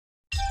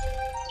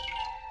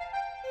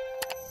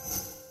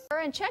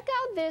and check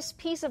out this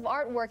piece of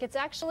artwork. It's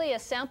actually a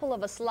sample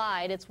of a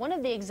slide. It's one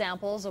of the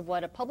examples of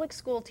what a public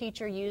school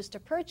teacher used to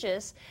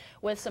purchase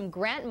with some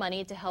grant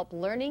money to help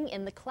learning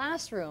in the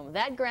classroom.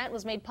 That grant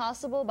was made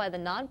possible by the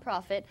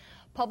nonprofit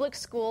Public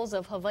Schools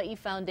of Hawaii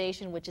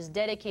Foundation, which is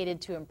dedicated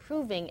to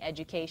improving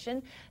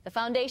education. The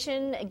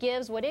foundation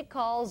gives what it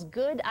calls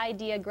good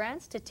idea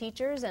grants to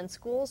teachers and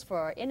schools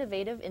for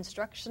innovative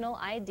instructional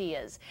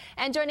ideas.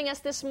 And joining us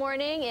this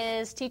morning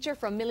is teacher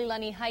from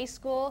Mililani High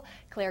School,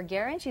 Claire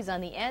Guerin. She's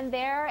on the end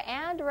there.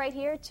 And right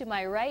here to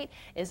my right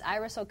is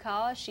Iris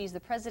Okawa. She's the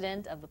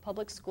president of the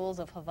Public Schools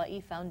of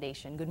Hawaii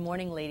Foundation. Good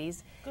morning,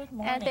 ladies. Good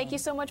morning. And thank you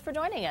so much for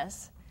joining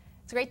us.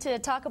 It's great to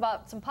talk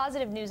about some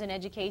positive news in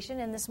education.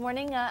 And this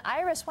morning,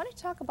 Iris, why don't you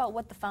talk about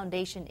what the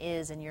foundation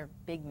is and your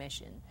big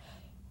mission?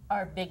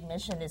 Our big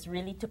mission is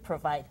really to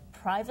provide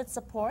private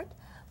support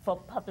for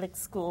public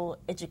school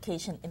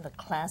education in the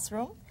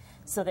classroom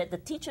so that the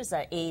teachers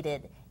are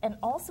aided. And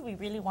also, we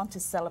really want to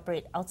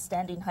celebrate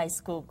outstanding high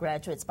school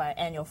graduates by our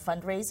annual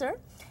fundraiser.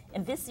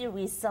 And this year,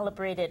 we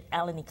celebrated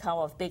Alan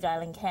Ikawa of Big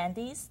Island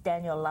Candies,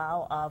 Daniel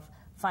Lau of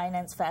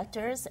Finance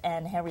Factors,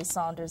 and Harry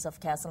Saunders of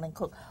Castle and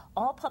Cook,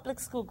 all public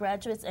school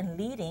graduates and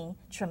leading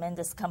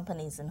tremendous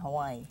companies in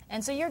Hawaii.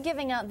 And so you're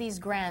giving out these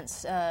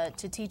grants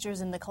to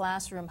teachers in the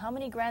classroom. How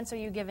many grants are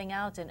you giving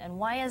out, and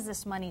why is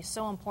this money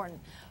so important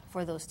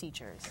for those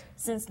teachers?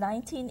 Since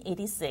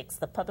 1986,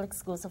 the Public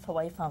Schools of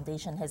Hawaii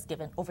Foundation has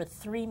given over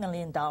 $3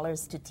 million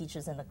to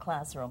teachers in the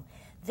classroom.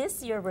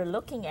 This year, we're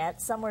looking at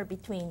somewhere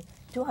between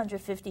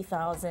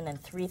 $250,000 and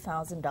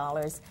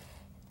 $3,000.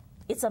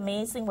 It's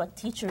amazing what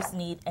teachers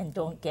need and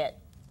don't get.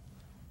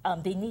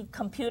 They need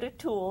computer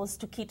tools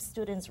to keep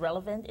students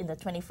relevant in the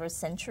 21st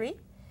century,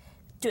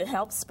 to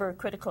help spur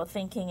critical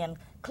thinking. And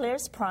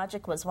Claire's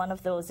project was one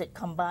of those that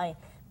combined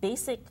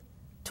basic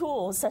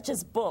tools such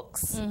as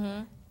books,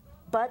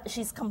 but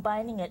she's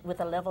combining it with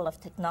a level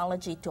of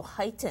technology to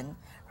heighten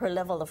her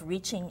level of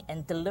reaching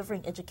and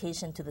delivering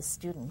education to the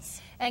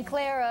students. And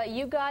Claire,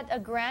 you got a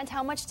grant.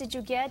 How much did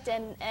you get?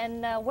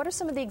 And what are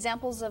some of the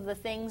examples of the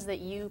things that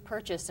you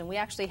purchased? And we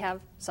actually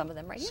have some of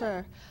them right here.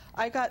 Sure.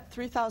 I got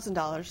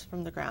 $3,000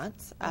 from the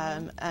grant,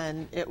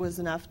 and it was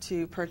enough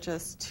to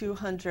purchase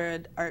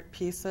 200 art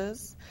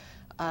pieces,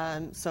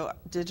 so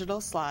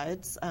digital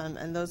slides,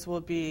 and those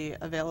will be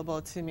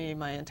available to me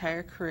my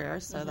entire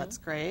career, so that's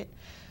great.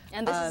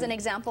 And this is an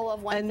example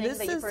of one thing that you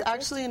purchased? And this is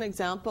actually an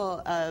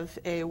example of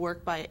a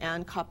work by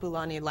Anne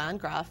Kapulani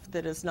Landgraf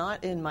that is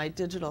not in my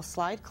digital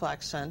slide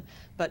collection,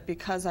 but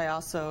because I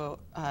also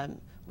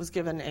was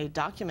given a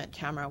document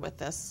camera with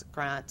this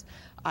grant,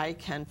 I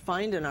can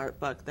find an art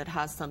book that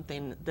has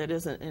something that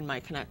isn't in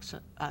my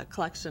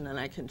collection, and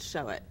I can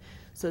show it.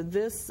 So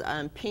this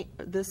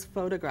this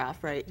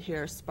photograph right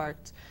here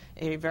sparked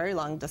a very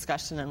long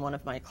discussion in one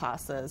of my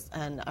classes,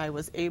 and I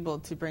was able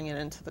to bring it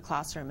into the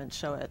classroom and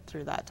show it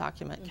through that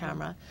document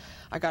camera.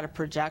 I got a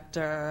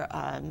projector.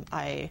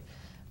 I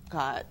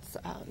got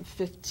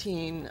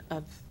 15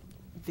 of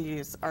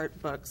these art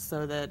books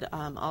so that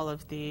all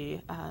of the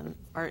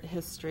art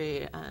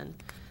history and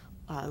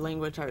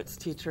language arts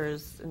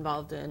teachers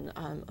involved in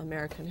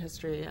American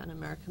history and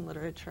American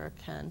literature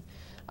can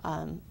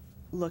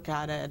look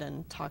at it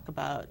and talk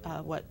about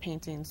what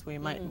paintings we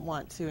might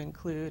want to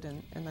include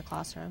in the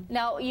classroom.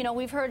 Now, you know,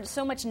 we've heard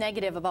so much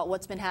negative about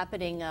what's been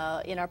happening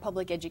in our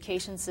public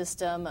education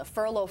system.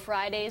 Furlough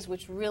Fridays,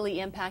 which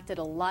really impacted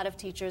a lot of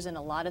teachers and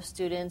a lot of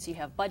students. You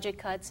have budget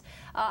cuts.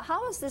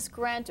 How is this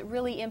grant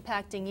really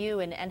impacting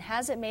you, and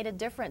has it made a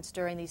difference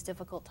during these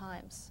difficult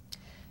times?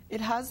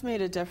 It has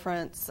made a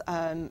difference.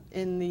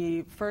 In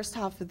the first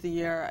half of the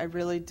year, I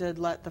really did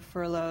let the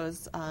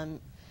furloughs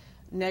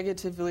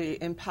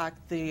negatively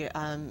impact the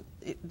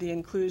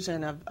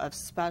inclusion of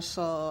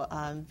special,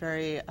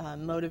 very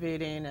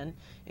motivating and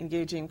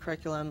engaging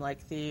curriculum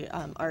like the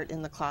art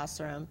in the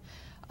classroom,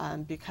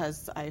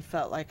 because I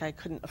felt like I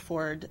couldn't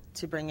afford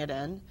to bring it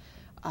in.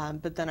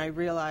 But then I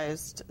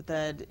realized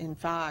that, in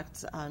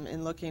fact,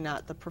 in looking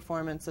at the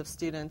performance of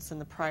students in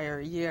the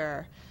prior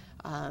year,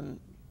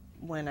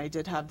 when I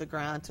did have the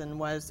grant and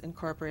was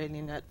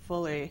incorporating it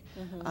fully,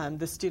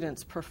 the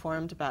students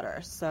performed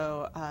better.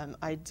 So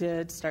I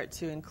did start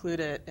to include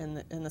it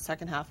in the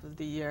second half of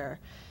the year,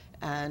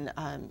 and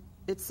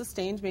it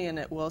sustained me, and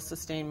it will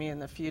sustain me in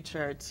the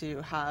future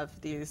to have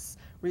these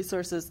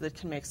resources that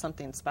can make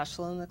something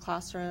special in the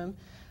classroom.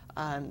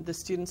 The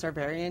students are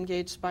very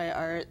engaged by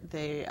art.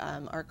 They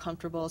are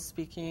comfortable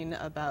speaking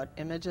about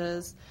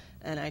images,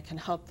 and I can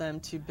help them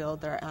to build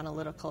their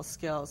analytical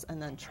skills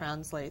and then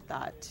translate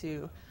that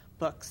to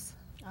books.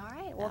 All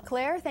right. Well,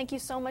 Claire, thank you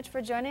so much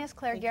for joining us.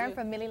 Claire Guerin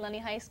from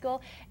Mililani High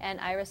School, and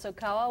Iris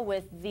Okawa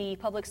with the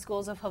Public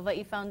Schools of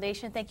Hawaii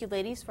Foundation. Thank you,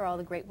 ladies, for all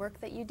the great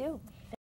work that you do.